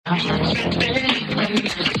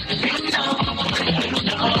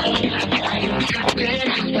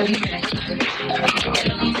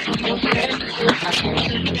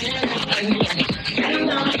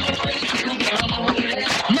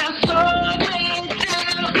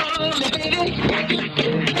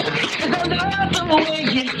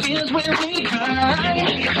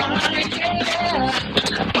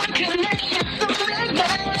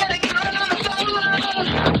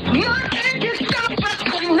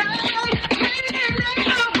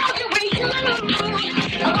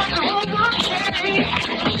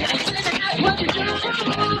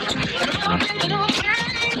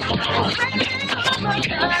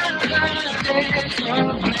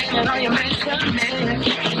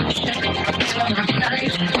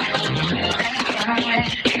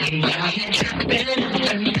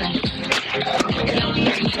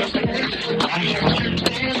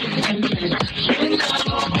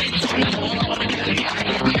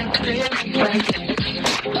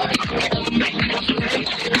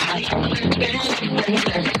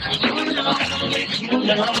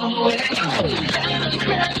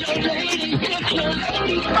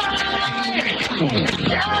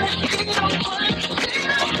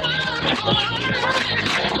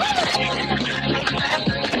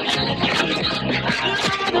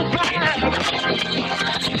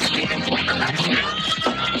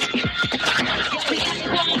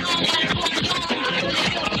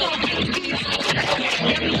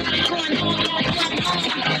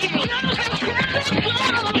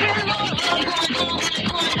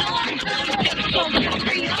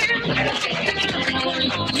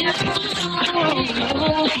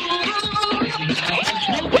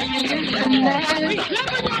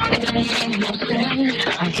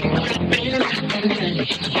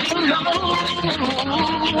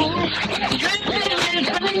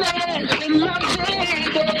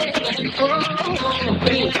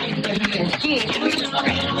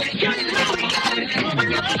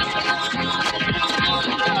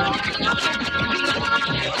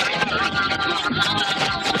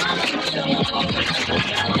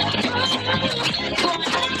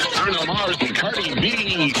Bruno Mars and Cardi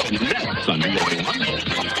B next on VOA1.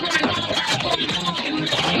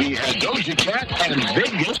 We had Doja Cat and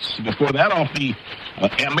Vegas. Before that, off the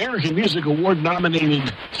American Music Award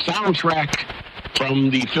nominated soundtrack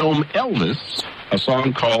from the film Elvis, a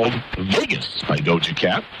song called Vegas by Doja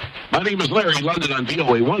Cat. My name is Larry London on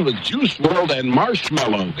VOA1 with Juice WRLD and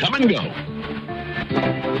Marshmello. Come and go.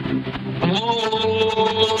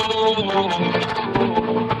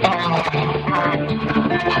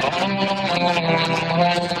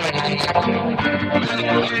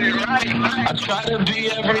 I try to be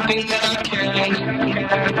everything that I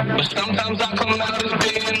can, but sometimes I come out as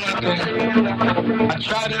being nothing. I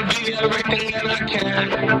try to be everything that I can,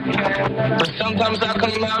 but sometimes I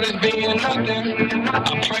come out as being nothing.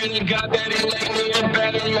 I pray to God that He make me a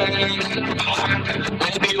better man.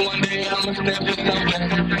 Maybe one day I'ma stand for something.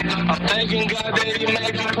 I'm thanking God that He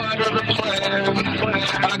made me part of the plan.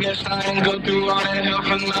 I guess I ain't go through all that hell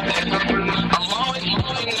for nothing. I'm always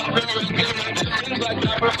moving up and regretting. It seems like I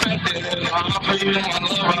perfected it. I offer you my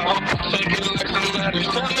love. I hope you take it like some letters.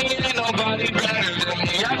 Tell me ain't nobody better than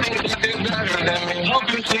me. I think that is better than me. Hope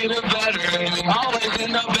you see the better in me. Always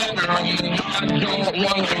end up better in me. I don't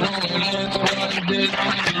want to ruin this one. This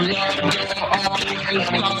love don't always come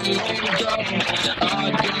and go. I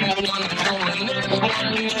don't want to ruin this one.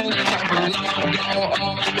 This type of love don't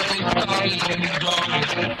always come and go. I don't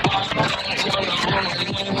want to ruin this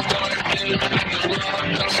one. This type of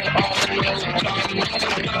love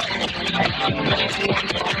don't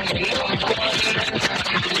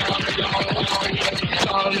always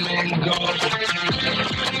come and go.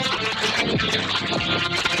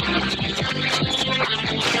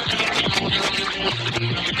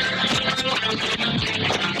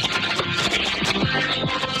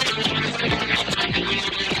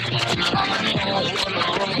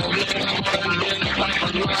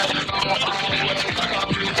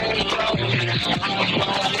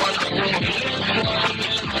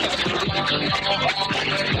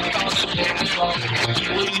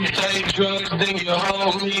 We take drugs, then you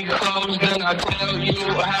hold me close, then I tell you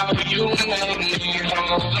how you make me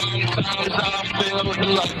whole. Sometimes I feel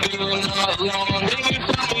like being alone, then you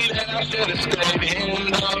tell me that I should have stayed in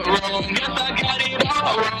the room. Guess I got it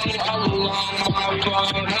all wrong, all along my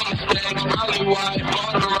fault. No mistakes, probably why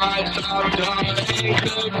all the rights I've done. Ain't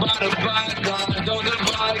good by the bygones, those are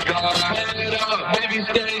bygones. Head up, baby,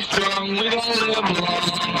 stay strong, we gon' live long.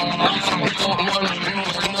 I don't wanna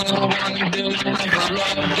ruin no one, this type of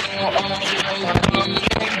love don't always come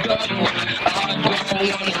and go. I don't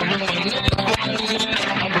wanna ruin this one, this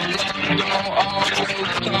type of love don't always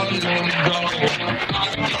come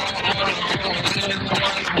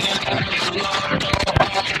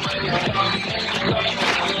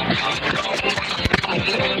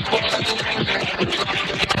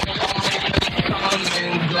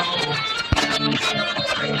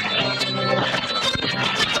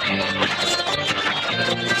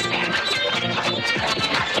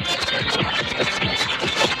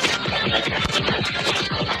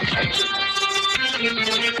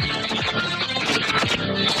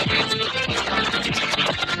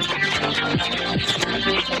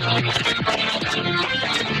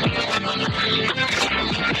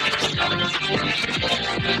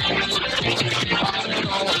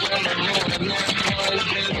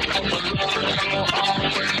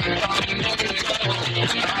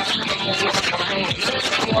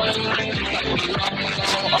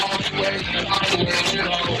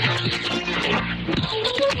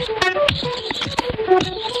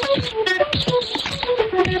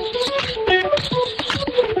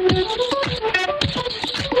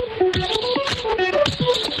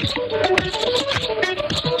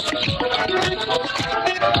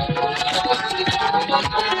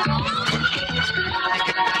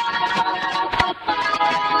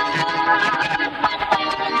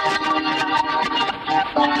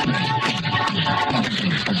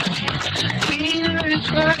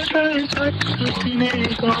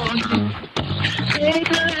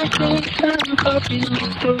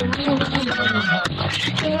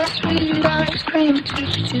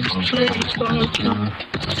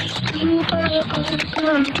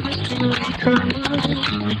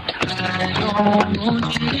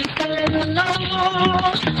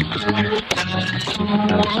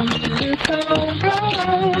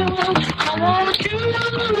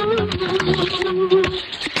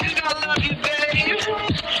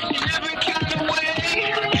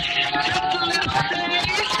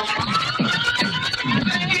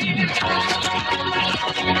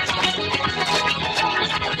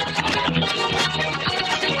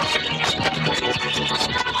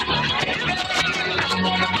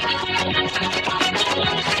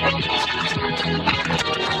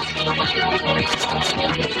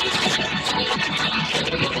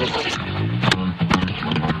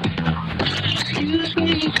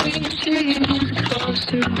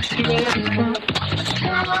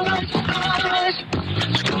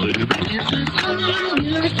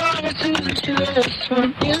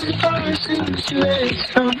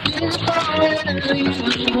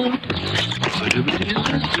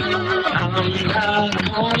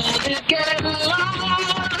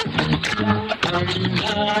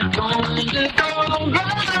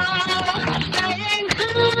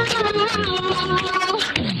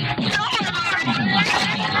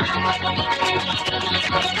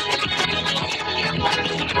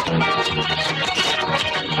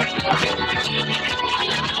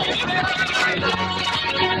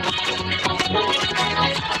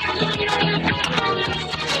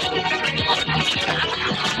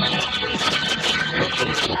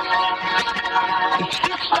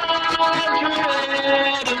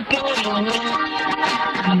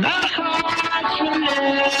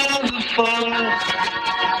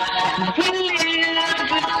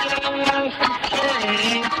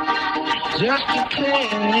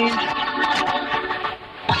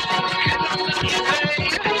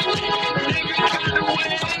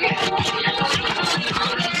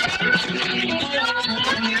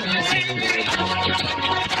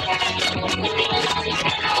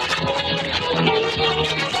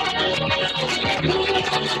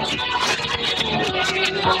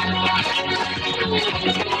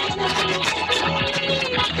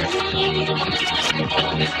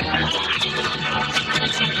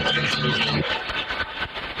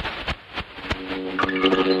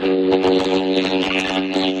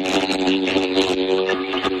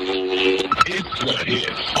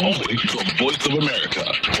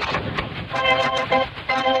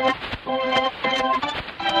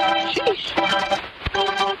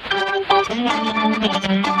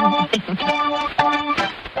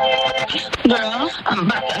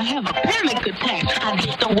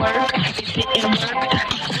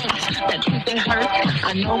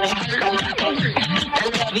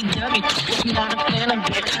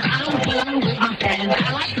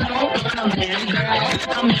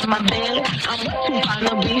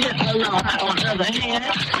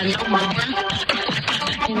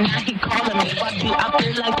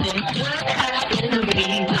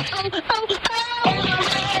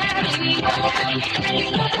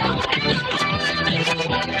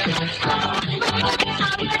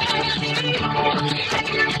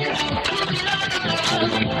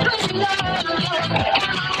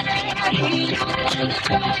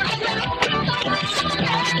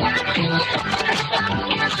How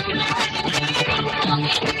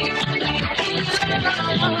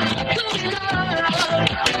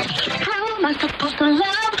am I supposed to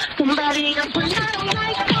love somebody else when I don't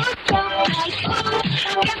like you?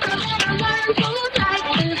 Guess I'll never learn to like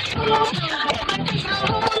this. If I take my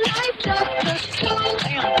whole life just to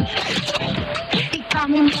he called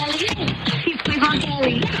me Nelly, he plays my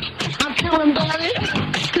Kelly. I'm feeling belly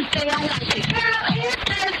to say I like it. Girl, is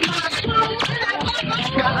this my truth?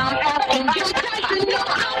 Girl, I'm asking you questions, no,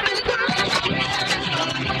 I've been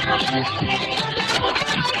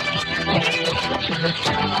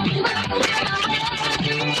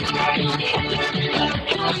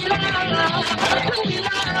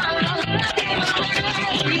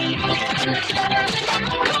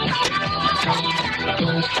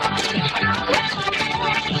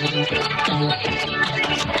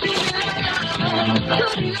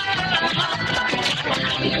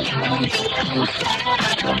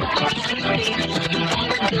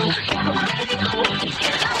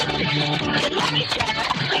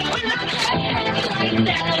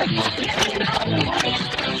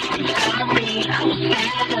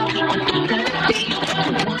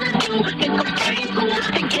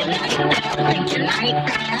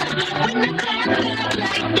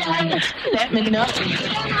let me know.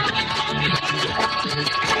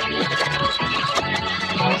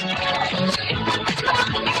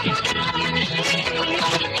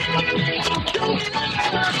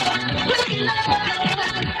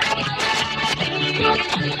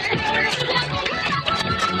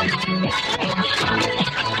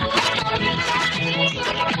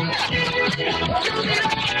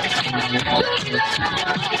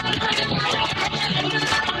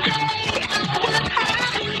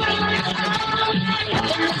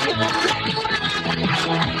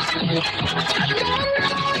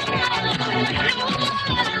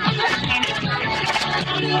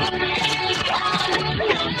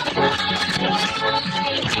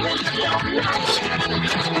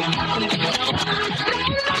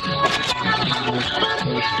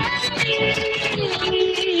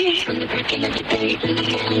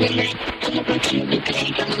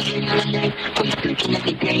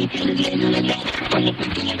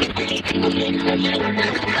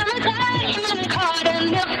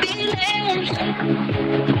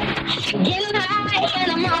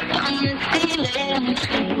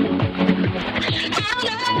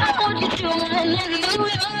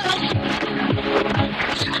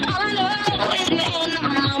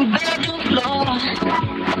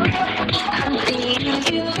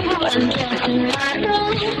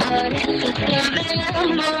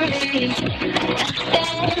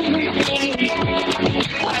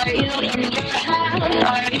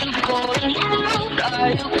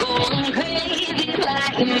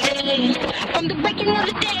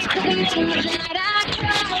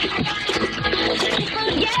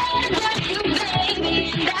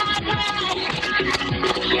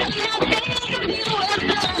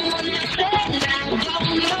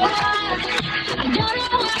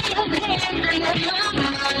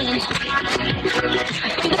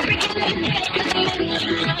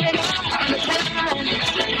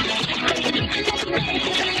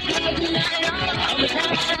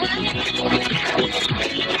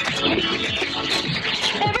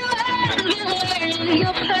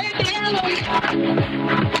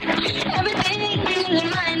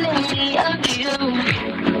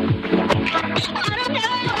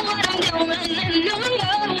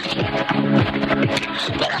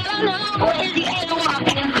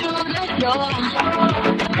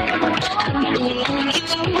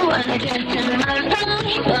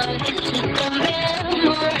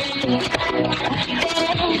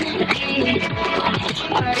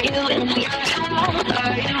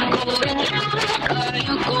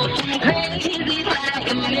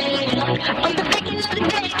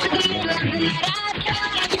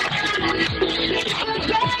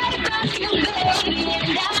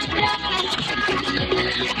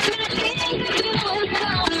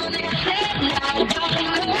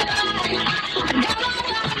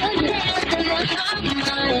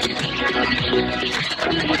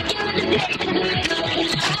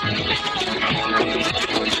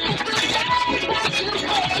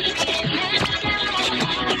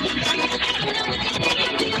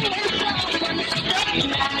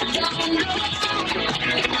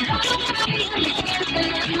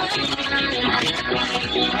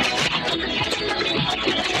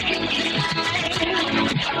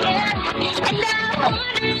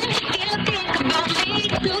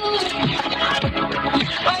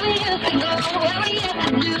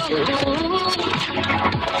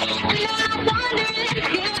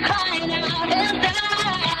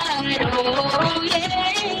 Oh,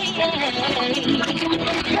 yeah.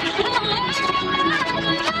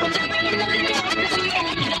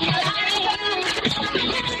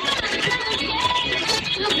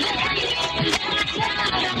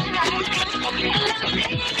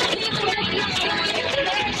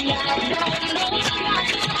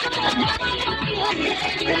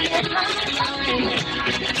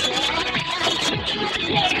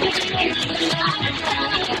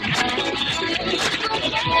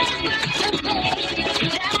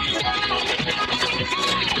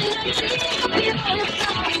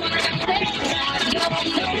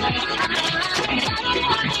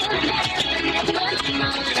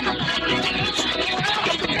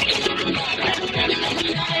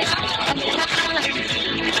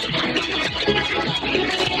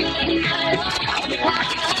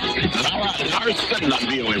 Our setting on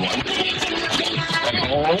VOA1.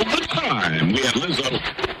 All the time, we had Lizzo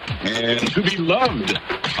and To Be Loved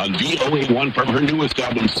on VOA1 from her newest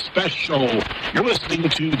album, Special. You're listening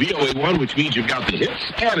to VOA1, which means you've got the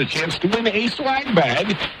hits and a chance to win a swag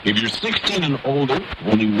bag. If you're 16 and older,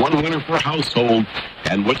 only one winner per household.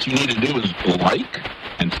 And what you need to do is like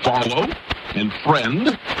and follow and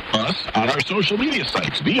friend us on our social media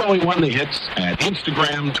sites. VOA1 The Hits at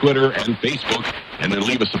Instagram, Twitter, and Facebook. And then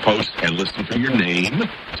leave us a post and listen for your name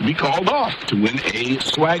to be called off to win a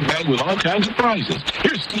swag bag with all kinds of prizes.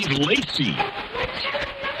 Here's Steve Lacy.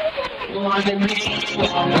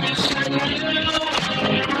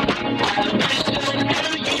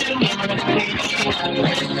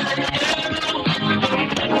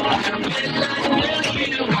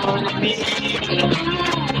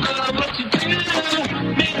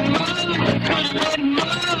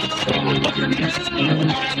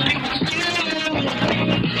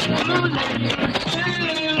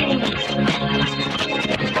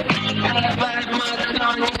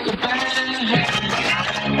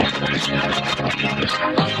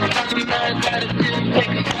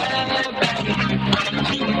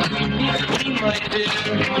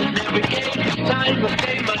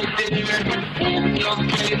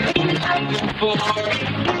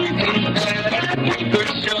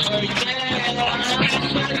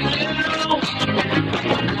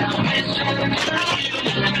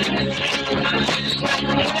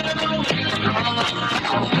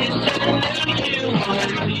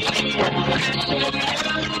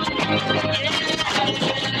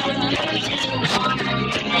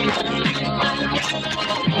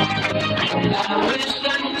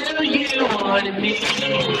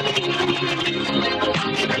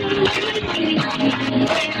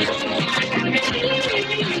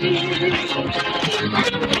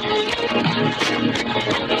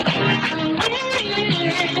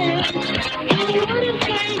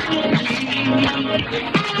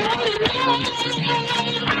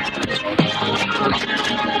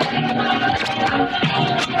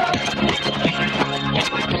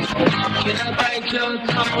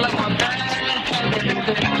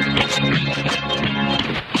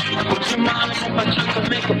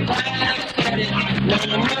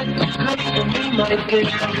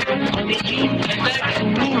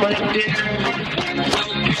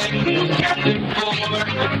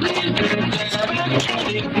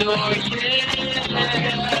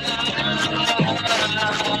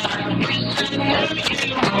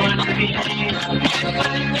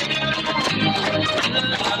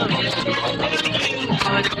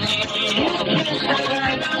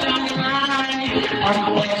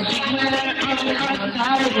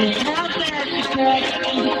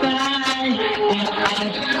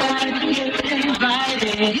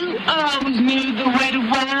 You always knew the way to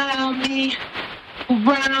wow me.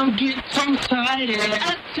 Around, get some tighter.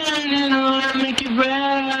 I turn it on, I make it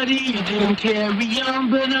rowdy. You didn't carry on,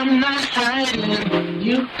 but I'm not hiding.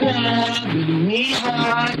 You grabbing me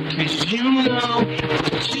hard, 'cause you know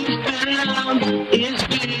what you found is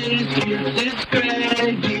this is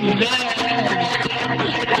regular.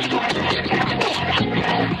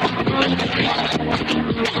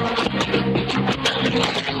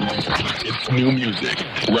 It's new music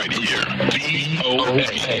right here. VOA.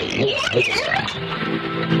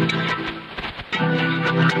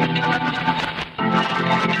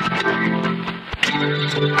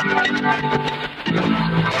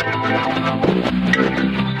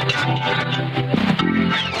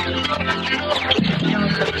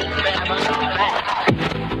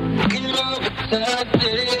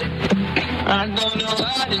 I don't know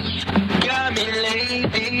what it's got me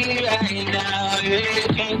lately right now.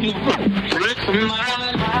 It can't do it for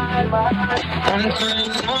mine. I'm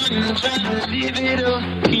turning on and trying to leave it all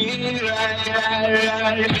here,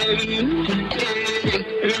 right, baby.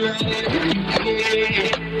 Right,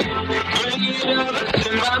 yeah. it over to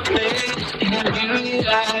my place. And you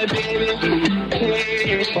lie, baby.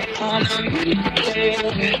 Hey, for all of you, hey.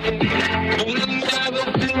 Bring it over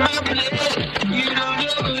to my place. You don't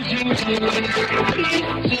know what you do. Speak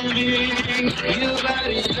to me, your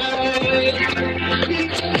body lies.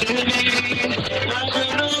 Speak to me, I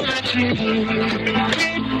don't know what you do.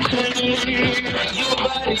 Speak to me, your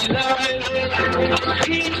body lies.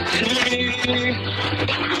 Speak to me.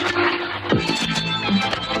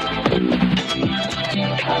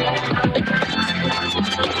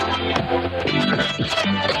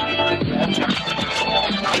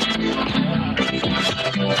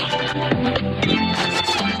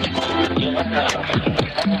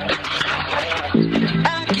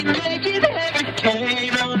 I can make it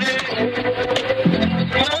hurricane on it.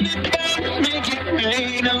 Honey bugs make it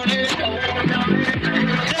rain on it.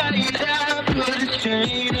 Tie it down, put a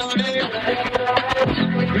chain on it.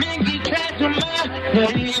 Make it tattoo my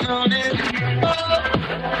name on it. Oh,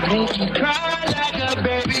 make you cry like a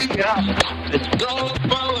baby, yeah. Let's go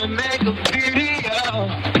for and make a video,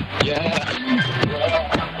 yeah.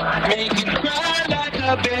 Make you cry like a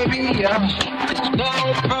baby, yeah. Let's go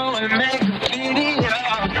for and make a video.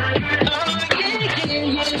 Oh,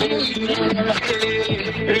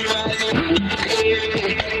 yeah,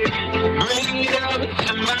 bring it over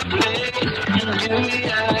to my place. And you,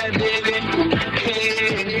 yeah, baby. Hey,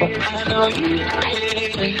 I know you,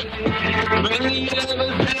 hey. Bring it over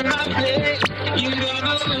to my place. You don't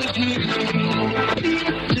know what you do.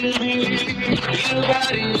 To me, your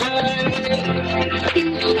body lies. To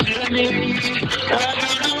me, I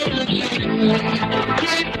don't know what you do.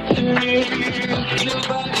 To me, your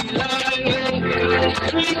body lies.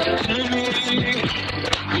 Speak to me.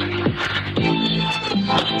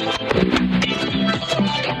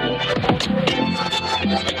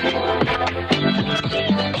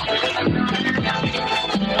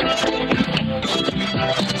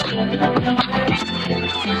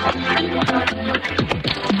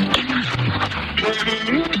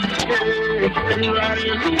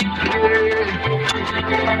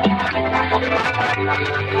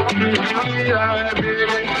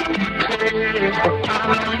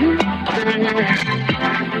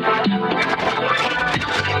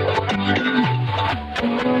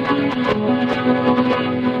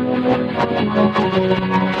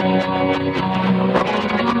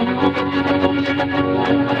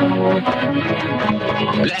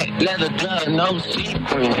 Black leather glove, no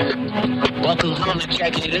sequins. Buckles on the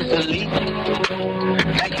jacket, it's elite.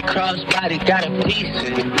 Nike crossbody, got a piece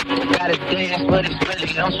in it. Gotta dance, but it's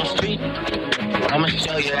really on some street. I'ma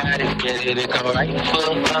show you how to get it. It go right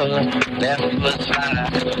foot up, left foot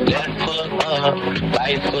slide, left foot up,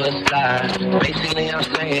 right foot slide. Basically, I'm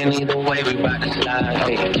saying either way, we bout to slide.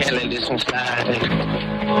 Hey, can't let this one slide. Hey.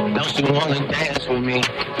 Don't you wanna dance with me?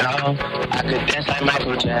 No, I could dance like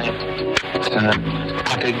Michael Jackson.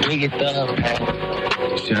 I could give you the passion.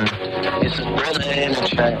 It's a thriller in the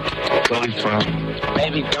track. Where we from?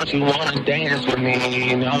 Baby, don't you wanna dance with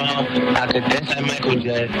me? No, I could dance like Michael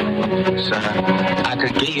Jackson. I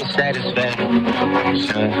could give you satisfaction.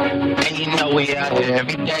 And you know we out here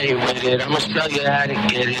every day with it. I'ma show you how to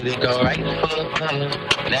get it. It go right foot up,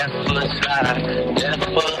 left foot slide, left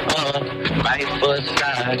foot up, right foot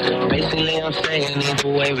slide. Basically, I'm saying either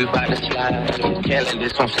way we bout to slide. Can't let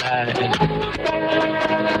this one slide.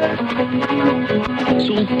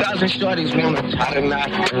 2,000 shorties wanna tie the knot.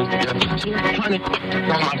 200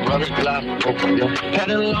 on my brother's block.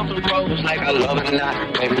 Pedal off the roads like I love it or not,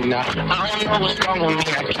 maybe not. I don't know what's wrong with me,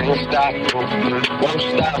 I can't stop. Won't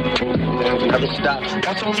stop, never stop.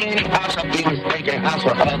 Got so many ops, I'll be mistaken ops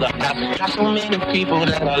for other ops. Got so many people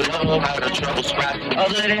that I love out of trouble spots.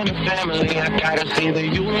 Other than the family, I gotta see either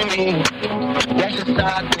you or me. That's just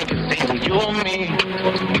how I think it's either you or me.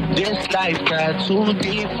 This life got too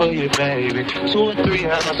deep for you, baby. 2 or 3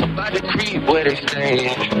 hours about to creep where they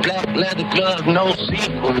stay. Black leather glove, no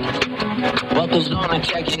sequins. Buckles on the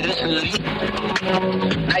jacket, it's elite.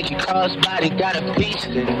 Nike crossbody, got a piece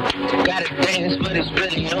in it. Gotta dance, but it's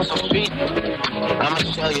really on some street. I'ma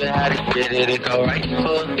show you how to get it. It go right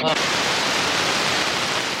foot up.